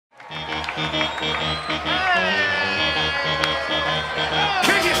Kick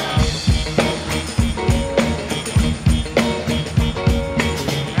it!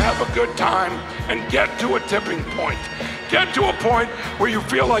 Have a good time and get to a tipping point. Get to a point where you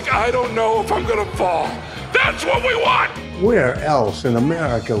feel like, I don't know if I'm gonna fall. That's what we want! Where else in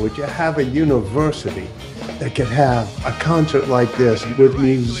America would you have a university that could have a concert like this with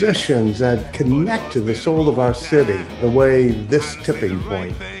musicians that connect to the soul of our city the way this tipping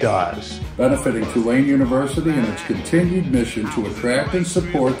point does? Benefiting Tulane University and its continued mission to attract and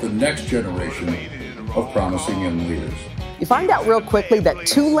support the next generation of promising young leaders. You find out real quickly that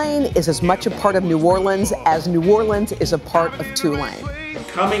Tulane is as much a part of New Orleans as New Orleans is a part of Tulane.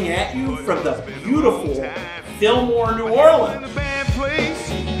 Coming at you from the beautiful Fillmore, New Orleans.